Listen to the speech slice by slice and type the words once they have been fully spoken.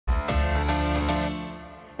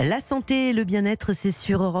La santé et le bien-être, c'est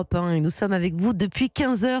sur Europe 1 et nous sommes avec vous depuis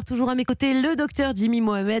 15h. Toujours à mes côtés, le docteur Jimmy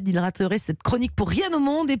Mohamed. Il raterait cette chronique pour rien au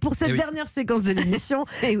monde. Et pour cette dernière séquence de l'émission,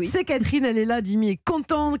 c'est Catherine, elle est là. Jimmy est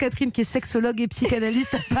contente. Catherine qui est sexologue et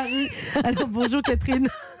psychanalyste à Paris. Alors bonjour Catherine.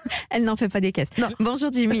 Elle n'en fait pas des caisses. Non.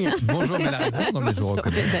 Bonjour Jimmy. Bonjour Mélanie. Non mais je vous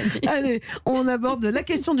reconnais. Allez, on aborde la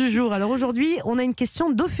question du jour. Alors aujourd'hui, on a une question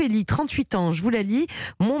d'Ophélie, 38 ans. Je vous la lis.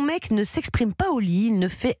 Mon mec ne s'exprime pas au lit, il ne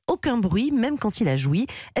fait aucun bruit, même quand il a joui.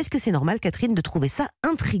 Est-ce que c'est normal, Catherine, de trouver ça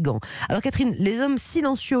intriguant? Alors Catherine, les hommes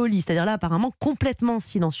silencieux au lit, c'est-à-dire là apparemment complètement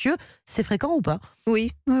silencieux, c'est fréquent ou pas?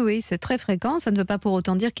 Oui, c'est très fréquent. Ça ne veut pas pour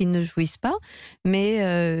autant dire qu'ils ne jouissent pas, mais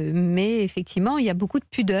effectivement, il y a beaucoup de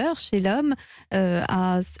pudeur chez l'homme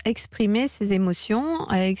à exprimer ses émotions,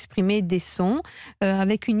 à exprimer des sons,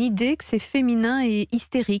 avec une idée que c'est féminin et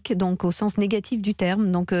hystérique, donc au sens négatif du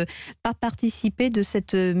terme. Donc, pas participer de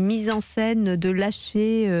cette mise en scène de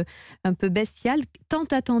lâcher un peu bestial, tant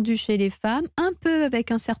attendu chez les femmes, un peu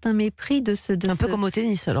avec un certain mépris de ce... peu comme au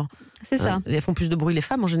tennis alors. C'est ça. Elles font plus de bruit les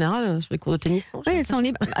femmes en général sur les cours de tennis, non? Oui, elles sont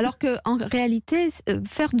libres. Alors qu'en réalité,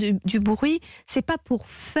 faire du bruit, c'est pas pour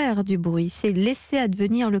faire du bruit, c'est laisser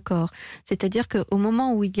advenir le corps. C'est-à-dire qu'au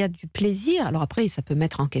moment où il y a du plaisir, alors après, ça peut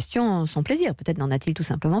mettre en question son plaisir. Peut-être n'en a-t-il tout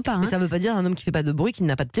simplement pas. Mais ça ne veut pas dire un homme qui fait pas de bruit qu'il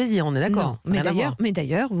n'a pas de plaisir, on est d'accord. Mais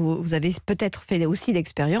d'ailleurs, vous avez peut-être fait aussi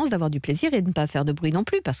l'expérience d'avoir du plaisir et de ne pas faire de bruit non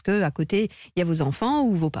plus, parce que à côté, il y a vos enfants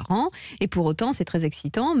ou vos parents, et pour autant, c'est très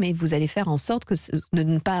excitant, mais vous allez faire en sorte de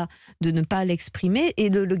ne pas l'exprimer et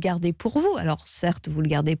de le garder pour vous. Alors certes, vous le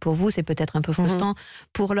gardez pour vous, c'est peut-être un peu frustrant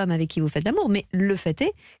pour l'homme avec qui vous faites l'amour, mais le fait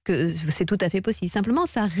est que c'est tout à fait possible. Simplement,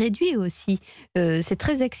 ça réduit aussi, c'est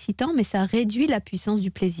très excitant, mais ça réduit la puissance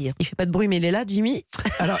du plaisir. Il fait pas de bruit, mais il est là, Jimmy.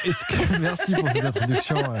 Alors, merci pour cette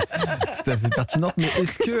introduction tout à fait pertinente, mais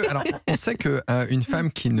est-ce que, alors, on sait qu'une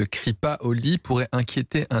femme qui ne crie pas au lit pourrait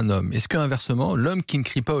inquiéter un homme. Est-ce qu'inversement, l'homme qui ne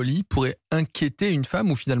crie pas au lit pourrait inquiéter une femme,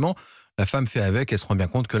 ou finalement la femme fait avec, elle se rend bien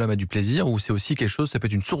compte que l'homme a du plaisir, ou c'est aussi quelque chose, ça peut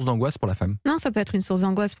être une source d'angoisse pour la femme? Non, ça peut être une source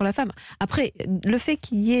d'angoisse pour la femme. Après, le fait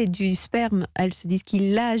qu'il y ait du sperme, elles se disent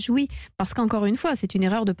qu'il l'a joui, parce qu'encore une fois, c'est une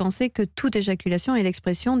erreur de penser que toute éjaculation est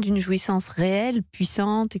l'expression d'une jouissance réelle,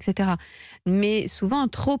 puissante, etc. Mais souvent,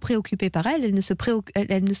 trop préoccupées par elles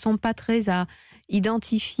ne sont pas très à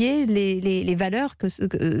identifier les valeurs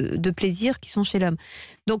de plaisir qui sont chez l'homme.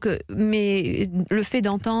 Donc, mais le fait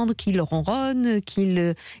d'entendre qu'il ronronne,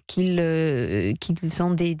 qu'ils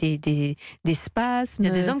ont des spasmes. Il y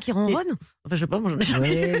a des hommes qui ronronnent? Enfin, je sais pas, moi j'en ai jamais.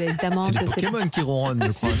 Oui, évidemment. C'est les Pokémon qui ronronnent,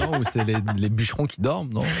 je crois, non? Ou c'est les bûcherons qui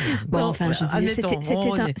dorment, non? Bon, enfin, je disais,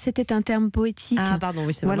 c'était un terme poétique. Ah, pardon,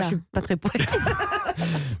 oui, c'est vrai. Moi, je suis pas très poète.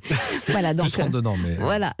 Voilà, donc. Juste en dedans, mais.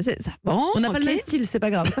 Voilà, c'est ça. Bon, on n'a pas le même style, c'est pas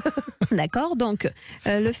grave. D'accord, donc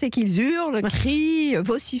le fait qu'ils hurlent, crient,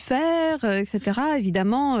 vocifèrent, etc.,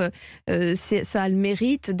 évidemment, ça a le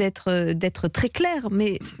mérite d'être très clair.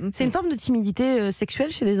 Mais c'est une forme de timidité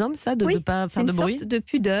sexuelle chez les hommes, ça, de ne pas faire de bruit? C'est une sorte de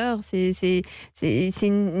pudeur, c'est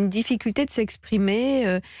une difficulté de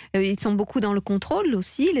s'exprimer. Ils sont beaucoup dans le contrôle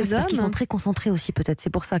aussi, les hommes. Parce qu'ils sont très concentrés aussi, peut-être, c'est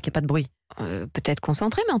pour ça qu'il n'y a pas de bruit. Peut-être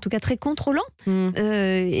concentré, mais en tout cas très contrôlant.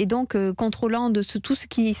 Et donc contrôlant de tout ce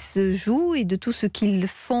qui se joue et de tout ce qu'ils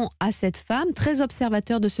font à cette femme, très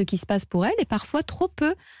observateur de ce qui se passe pour elle, et parfois trop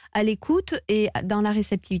peu à l'écoute et dans la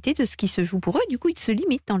réceptivité de ce qui se joue pour eux. Du coup, ils se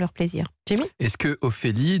limitent dans leur plaisir. Jimmy ? Est-ce que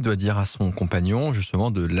Ophélie doit dire à son compagnon justement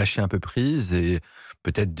de lâcher un peu prise et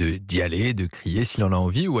peut-être d'y aller, de crier s'il en a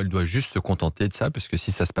envie, ou elle doit juste se contenter de ça, parce que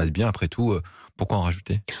si ça se passe bien, après tout, pourquoi en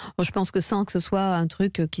rajouter? Je pense que sans que ce soit un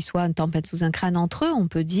truc qui soit une tempête sous un crâne entre eux, on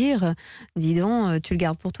peut dire, dis donc, tu le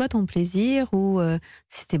gardes pour toi, ton plaisir, ou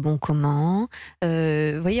c'était bon comment.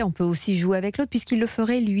 Vous voyez, on peut aussi jouer avec l'autre, puisqu'il le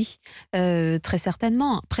ferait lui, très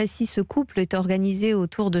certainement. Après, si ce couple est organisé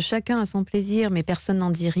autour de chacun à son plaisir, mais personne n'en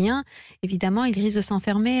dit rien, évidemment, il risque de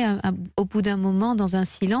s'enfermer au bout d'un moment dans un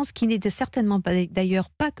silence qui n'est certainement pas, d'ailleurs,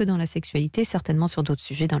 pas que dans la sexualité, certainement sur d'autres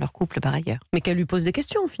sujets dans leur couple par ailleurs. Mais qu'elle lui pose des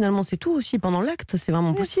questions, finalement, c'est tout aussi pendant l'acte, c'est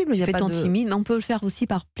vraiment possible. Tu fais ton timide, mais on peut le faire aussi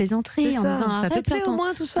par plaisanterie, en disant arrête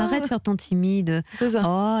de faire ton timide,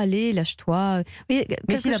 oh allez, lâche-toi. Mais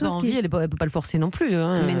s'il n'a pas envie, elle ne peut pas le forcer non plus.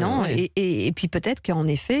 Hein. Mais non, et puis peut-être qu'en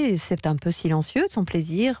effet, c'est un peu silencieux de son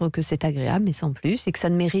plaisir, que c'est agréable, mais sans plus, et que ça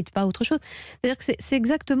ne mérite pas autre chose. C'est-à-dire que c'est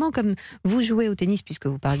exactement comme vous jouez au tennis, puisque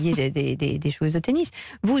vous parliez des joueuses de tennis.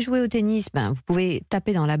 Vous jouez au tennis, vous pouvez pouvez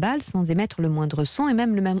taper dans la balle sans émettre le moindre son et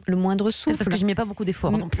même le moindre souffle. Parce que je n'y mets pas beaucoup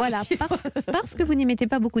d'efforts. Voilà, parce que vous n'y mettez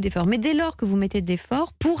pas beaucoup d'efforts. Mais dès lors que vous mettez de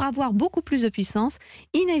l'effort, pour avoir beaucoup plus de puissance,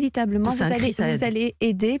 inévitablement, vous allez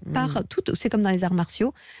aider par tout. C'est comme dans les arts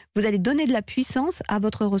martiaux. Vous allez donner de la puissance à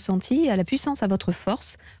votre ressenti, à la puissance à votre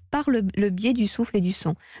force, par le biais du souffle et du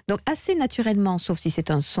son. Donc assez naturellement, sauf si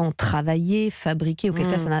c'est un son travaillé, fabriqué, auquel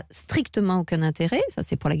cas ça n'a strictement aucun intérêt, ça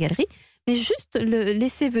c'est pour la galerie, mais juste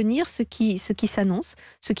laisser venir ce qui s'annonce,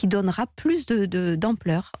 ce qui donnera plus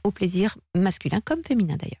d'ampleur au plaisir masculin comme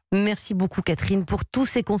féminin d'ailleurs. Merci beaucoup Catherine pour tous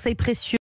ces conseils précieux.